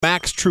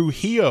Max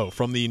Trujillo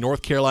from the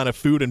North Carolina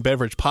Food and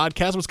Beverage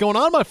Podcast. What's going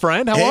on, my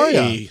friend? How are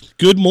you?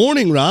 Good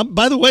morning, Rob.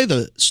 By the way,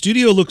 the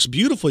studio looks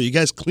beautiful. You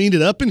guys cleaned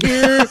it up in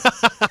here.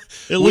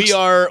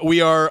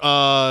 We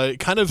are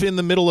kind of in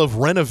the middle of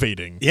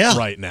renovating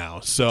right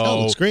now, so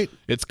it looks great.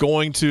 It's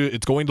going to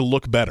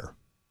look better.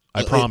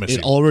 I promise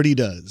it already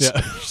does.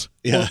 Yeah.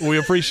 Yeah. Well, we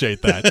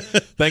appreciate that.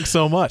 Thanks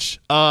so much.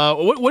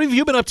 What have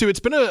you been up to? It's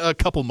been a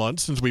couple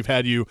months since we've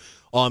had you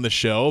on the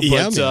show,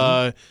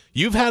 but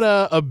you've had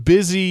a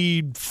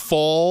busy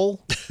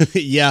fall.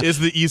 Yeah, is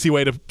the easy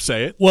way to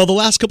say it. Well, the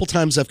last couple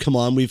times I've come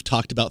on, we've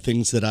talked about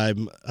things that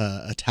I'm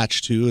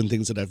attached to and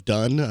things that I've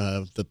done.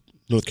 The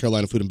North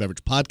Carolina Food and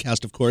Beverage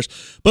Podcast, of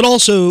course, but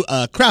also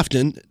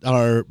Craften,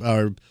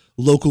 our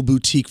local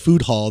boutique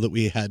food hall that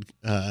we had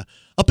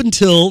up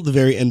until the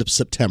very end of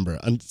September.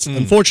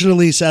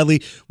 Unfortunately,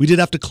 sadly, we did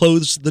have to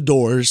close the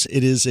doors.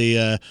 It is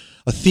a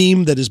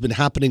theme that has been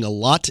happening a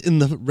lot in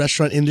the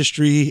restaurant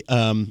industry,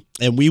 and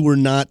we were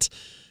not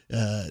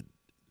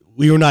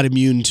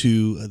immune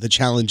to the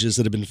challenges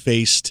that have been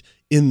faced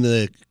in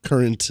the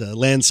current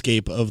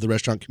landscape of the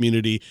restaurant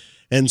community.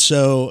 And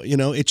so,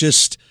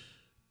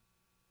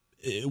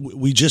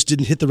 we just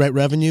didn't hit the right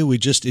revenue. It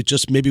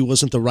just maybe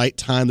wasn't the right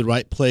time, the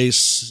right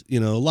place, a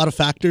lot of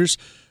factors.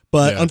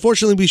 But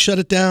unfortunately, we shut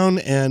it down,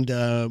 and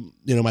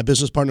my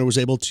business partner was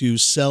able to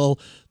sell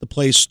the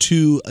place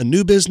to a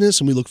new business,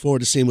 and we look forward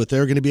to seeing what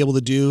they're going to be able to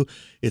do.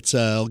 It's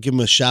I'll give them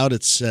a shout.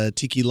 It's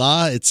Tiki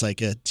La. It's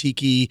like a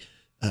tiki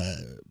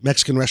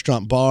Mexican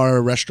restaurant,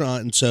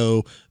 and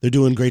so they're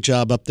doing a great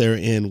job up there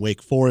in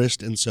Wake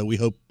Forest, and so we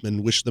hope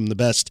and wish them the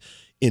best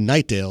in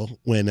Nightdale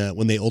when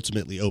they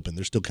ultimately open.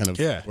 They're still kind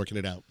of working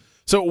it out.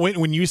 So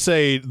when you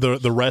say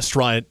the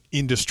restaurant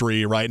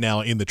industry right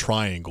now in the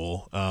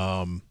Triangle,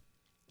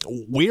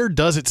 where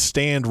does it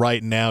stand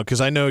right now?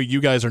 Because I know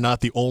you guys are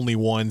not the only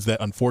ones that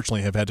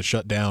unfortunately have had to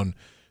shut down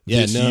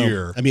this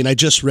year. I mean, I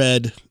just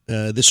read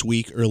this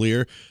week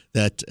earlier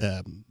that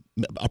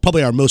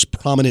probably our most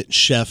prominent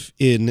chef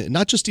in,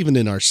 not just even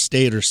in our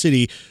state or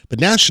city, but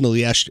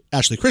nationally,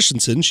 Ashley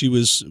Christensen, she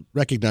was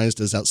recognized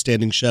as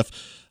Outstanding Chef.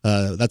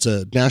 That's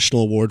a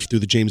national award through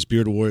the James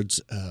Beard Awards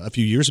a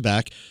few years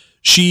back.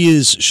 She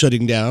is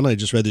shutting down. I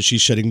just read that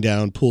she's shutting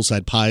down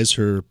Poolside Pies,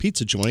 her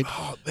pizza joint.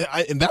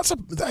 And that's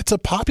a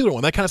popular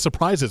one. That kind of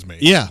surprises me.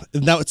 Yeah,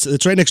 now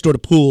it's right next door to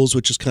Pools,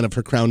 which is kind of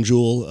her crown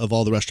jewel of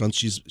all the restaurants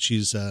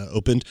she's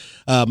opened.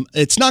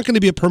 It's not going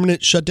to be a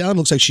permanent shutdown. It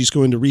looks like she's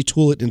going to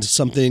retool it into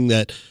something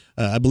that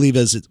I believe,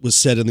 as it was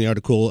said in the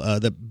article,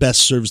 that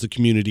best serves the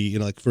community,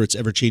 for its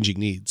ever-changing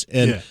needs.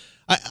 And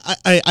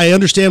I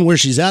understand where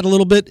she's at a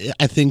little bit.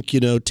 I think,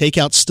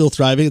 takeout's still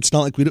thriving. It's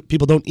not like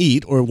people don't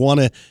eat or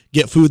want to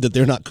get food that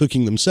they're not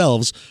cooking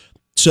themselves.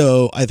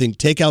 So I think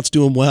takeout's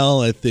doing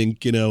well. I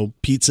think,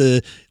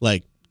 pizza,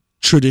 like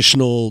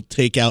traditional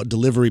takeout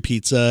delivery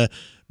pizza,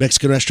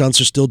 Mexican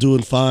restaurants are still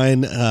doing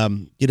fine.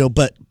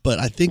 But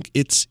I think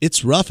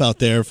it's rough out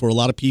there for a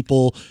lot of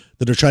people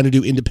that are trying to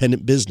do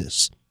independent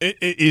business.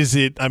 Is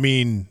it? I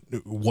mean,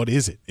 what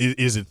is it?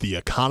 Is it the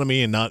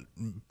economy and not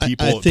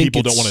people?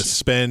 People don't want to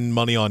spend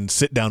money on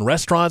sit-down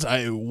restaurants.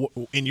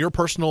 In your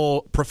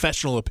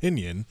professional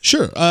opinion,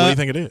 sure. What do you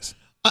think it is?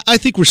 I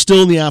think we're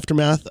still in the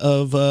aftermath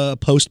of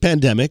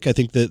post-pandemic. I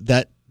think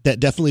that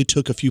definitely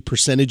took a few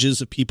percentages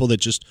of people that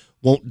just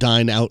won't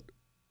dine out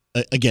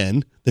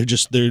again. They're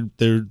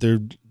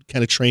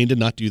kind of trained to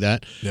not do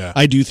that. Yeah.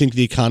 I do think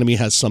the economy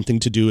has something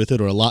to do with it,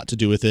 or a lot to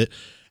do with it.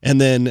 And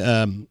then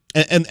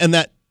and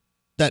that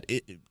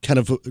it kind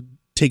of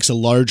takes a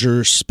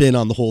larger spin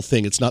on the whole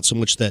thing. It's not so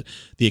much that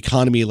the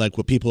economy, like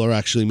what people are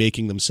actually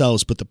making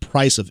themselves, but the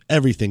price of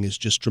everything is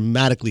just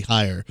dramatically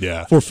higher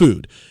for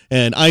food.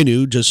 And I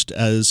knew, just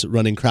as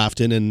running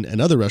Craften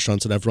and other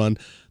restaurants that I've run,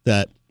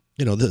 that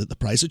the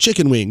price of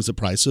chicken wings, the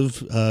price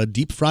of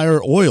deep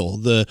fryer oil,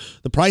 the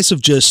price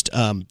of just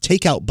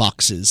takeout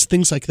boxes,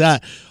 things like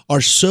that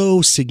are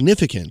so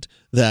significant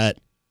that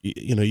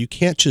you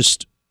can't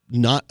just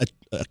not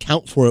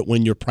account for it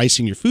when you're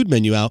pricing your food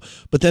menu out.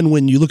 But then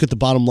when you look at the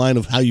bottom line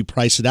of how you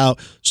price it out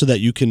so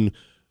that you can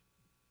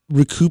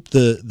recoup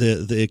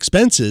the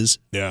expenses,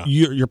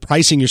 you're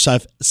pricing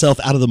yourself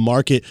out of the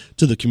market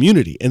to the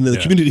community. And the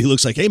community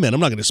looks like, hey, man,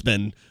 I'm not going to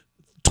spend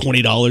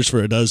 $20 for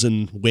a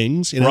dozen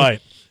wings. Right.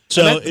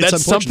 So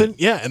that's something,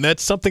 and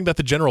that's something that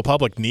the general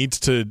public needs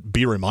to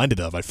be reminded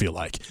of, I feel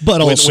like.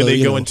 But also, when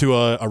they go into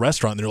a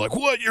restaurant and they're like,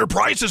 what, your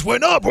prices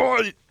went up?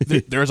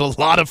 There's a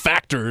lot of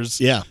factors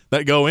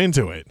that go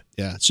into it.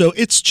 Yeah, so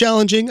it's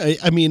challenging.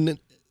 I mean,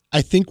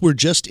 I think we're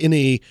just in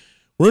a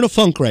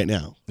funk right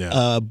now.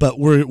 Yeah. But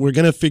we're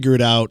going to figure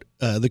it out.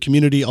 The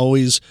community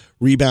always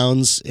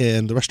rebounds,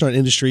 and the restaurant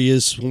industry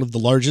is one of the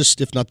largest,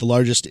 if not the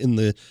largest, in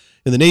the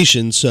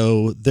nation,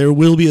 so there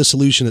will be a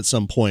solution at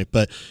some point,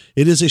 but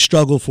it is a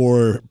struggle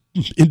for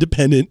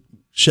independent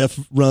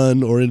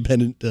chef-run or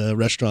independent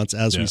restaurants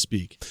as we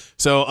speak.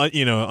 So,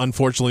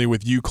 unfortunately,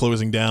 with you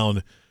closing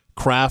down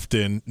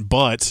Craften,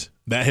 but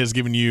that has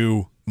given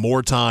you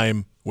more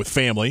time with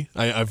family.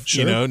 I've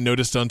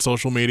noticed on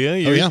social media.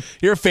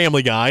 You're a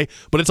family guy,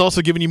 but it's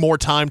also given you more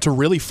time to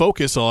really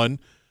focus on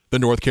the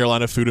North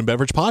Carolina Food and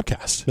Beverage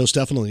Podcast. Most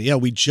definitely. Yeah,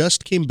 we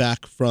just came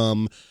back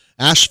from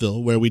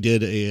Asheville, where we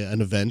did an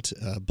event,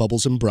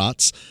 Bubbles and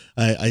Brats.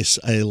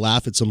 I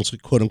laugh. It's almost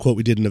like, quote unquote,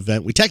 we did an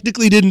event. We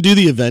technically didn't do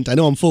the event. I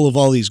know I'm full of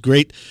all these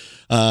great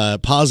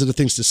positive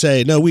things to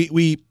say. No,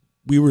 we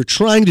were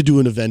trying to do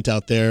an event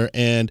out there,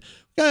 and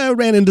I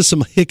ran into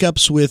some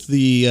hiccups with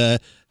the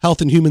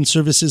Health and Human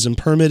Services and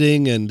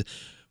permitting and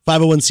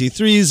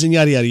 501c3s and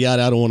yada, yada,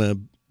 yada. I don't want to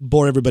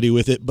bore everybody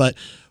with it, but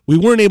we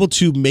weren't able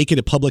to make it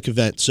a public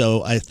event.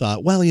 So I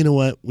thought, well, you know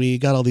what? We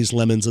got all these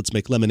lemons. Let's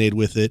make lemonade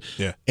with it.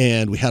 Yeah.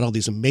 And we had all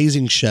these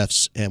amazing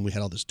chefs, and we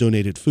had all this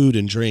donated food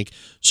and drink.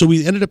 So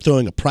we ended up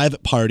throwing a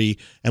private party,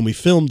 and we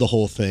filmed the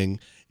whole thing.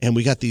 And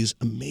we got these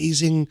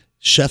amazing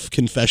chef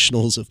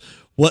confessionals of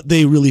what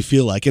they really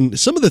feel like. And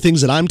some of the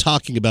things that I'm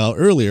talking about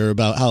earlier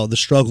about how the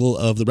struggle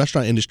of the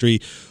restaurant industry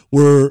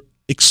were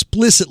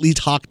explicitly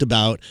talked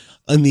about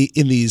in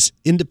these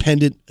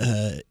independent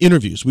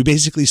interviews. We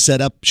basically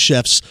set up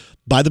chefs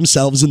by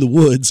themselves in the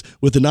woods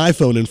with an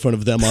iPhone in front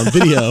of them on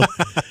video,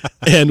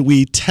 and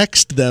we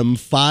text them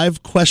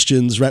 5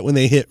 questions right when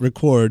they hit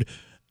record.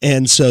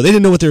 And so they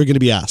didn't know what they were going to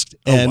be asked.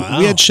 And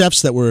we had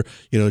chefs that were,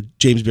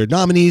 James Beard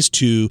nominees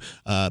to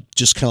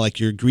just kind of like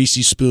your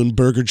Greasy Spoon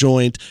burger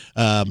joint,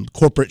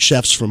 corporate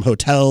chefs from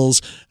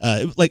hotels,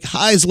 like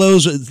highs,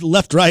 lows,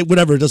 left, right,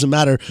 whatever, it doesn't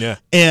matter. Yeah.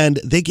 And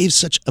they gave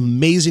such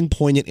amazing,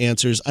 poignant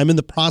answers. I'm in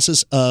the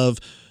process of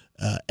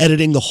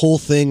editing the whole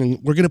thing, and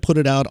we're going to put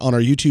it out on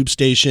our YouTube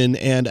station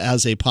and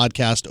as a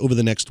podcast over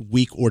the next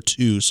week or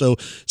two. So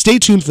stay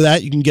tuned for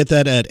that. You can get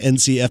that at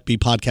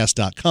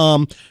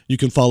ncfbpodcast.com. You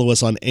can follow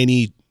us on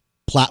any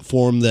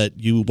platform that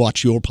you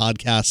watch your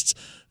podcasts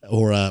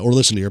or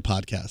listen to your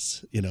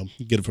podcasts.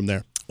 Get it from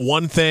there.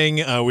 One thing,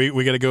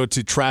 we got to go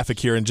to traffic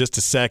here in just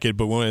a second,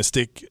 but we want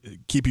to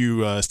keep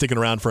you sticking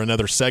around for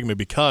another segment,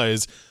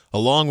 because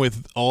along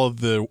with all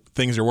of the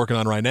things you're working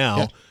on right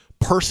now,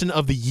 Person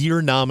of the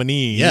Year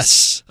nominees.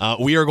 Yes,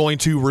 we are going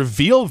to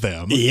reveal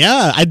them.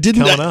 Yeah, I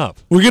didn't. Coming up,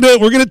 we're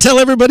gonna tell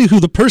everybody who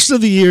the Person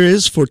of the Year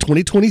is for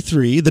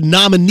 2023. The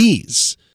nominees.